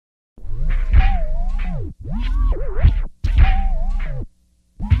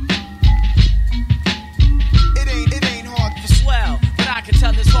It ain't hard for swell, but I can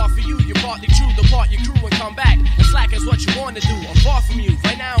tell it's hard for you. You're partly true, depart your crew and come back. And slack is what you wanna do. I'm far from you.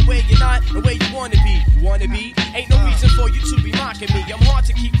 Right now I'm where you're not and where you wanna be. You wanna be? Ain't no reason for you to be mocking me. I'm hard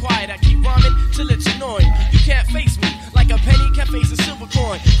to keep quiet. I keep rhyming till it's annoying. You can't face me like a penny can't face a silver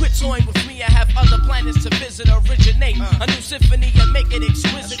coin. Quit toying with me. I have other planets to visit, originate a new symphony and make it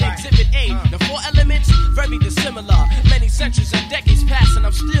exquisite. Exhibit A. The four elements very dissimilar. Many centuries and decades pass and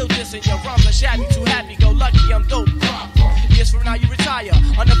I'm still dissing. Your rhymes are shabby, too happy, go lucky. I'm dope. Years from now you retire.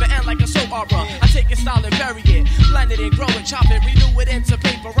 I'll never end like a soap opera. I take your style and bury it, blend it and grow it, chop it, renew it into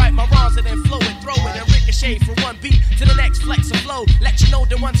paper. Write my rhymes and then flow it, throw it and ricochet from one beat to the next. Flex and flow. Let you know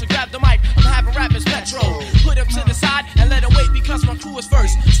that once I grab the mic, I'm having rappers petrol. Put them to the side and let them wait because my crew is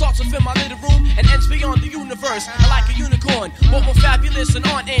first. Starts to fill my little room and ends beyond the universe. I like a unicorn, but more fabulous and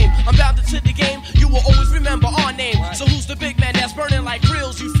on aim. I'm bounded to the game. You will always remember our name. So who's the big man that's burning like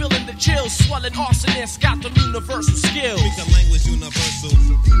grills? You feeling the chills? Swelling arsonists got the universal skills. Speak a language universal.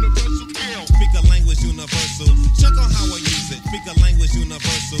 Universal skill. Speak a language universal. Check on how I use it. Speak a language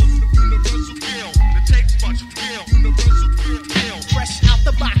universal. Universal skill. It takes much skill. Universal skill. Fresh out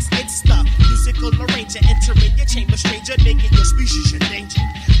the box, it's the musical arranger. Entering your chamber, stranger, making your species endangered.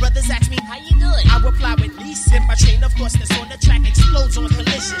 Brothers ask me, how you doing? I reply with least in my train of thoughts that's on the track explodes on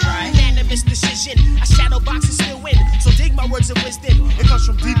collision. Unanimous decision, I shadow box and still win. So dig my words of wisdom, it comes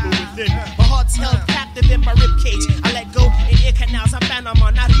from deeper within. My heart's held captive in my ribcage. I let go in ear canals, I'm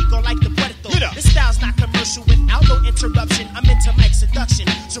Panama, not Rico like the Puerto. This style's not commercial without no interruption. I'm into mic seduction,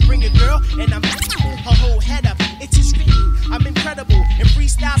 so bring a girl and I'm her whole head up. It's just written, I'm incredible. In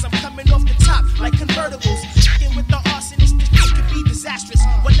freestyles, I'm coming off the top like convertibles. Checking with the arsonist, this could be disastrous.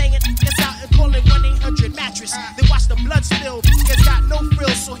 One laying that's out and calling 1-800 mattress. Then watch the blood spill. It's got no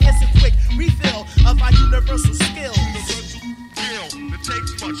frills, so here's a quick refill of our universal skills. Universal skill. It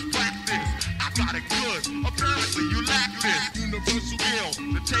takes much practice. I got it good. Apparently you lack this. Universal skill.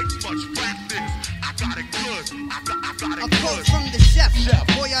 It takes much practice. I got it good. I got it A good. quote from the chef.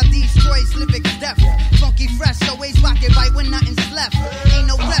 Boy, our D-Stroy's lyrics deaf. Funky fresh, always rock it right when nothing's left. Ain't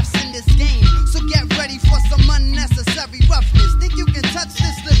no refs in this game, so get ready for some unnecessary roughness. Think you can touch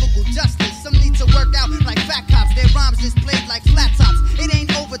this lyrical justice? Some need to work out like fat cops. Their rhymes is played like flat tops. It ain't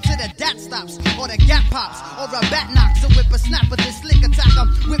over till the dat stops, or the gap pops, or a bat knocks. A whip a snapper, this slick attack 'em,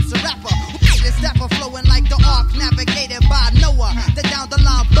 whips a rapper. This dapper flowing like the ark, navigated by Noah. The down the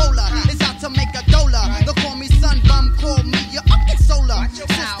line bowler is out to make a dollar. They call me sun bum, call me your solar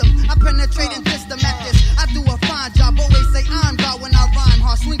system. I penetrate and diss them at this. I do a fine job, always say I'm God when I rhyme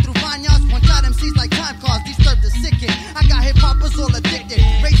hard. Swing through vineyards, one shot MCs like time cars, disturb the sick kid. I got hip hoppers all addicted.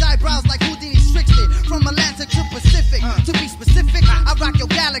 Raise eyebrows like Houdini Strixted. From Atlantic to Pacific, to be specific, I rock your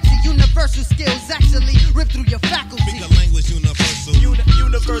galaxy. Universal skills actually rip through your faculty. Speak a language universal.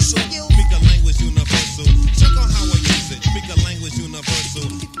 Universal skills. Speak a language universal. Check on how I use it. Speak a language universal.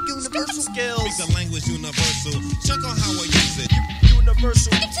 Universal skills. Speak a language universal. Check on how I use it.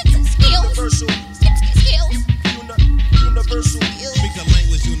 Universal skills. Universal Skills. Universal Speak a language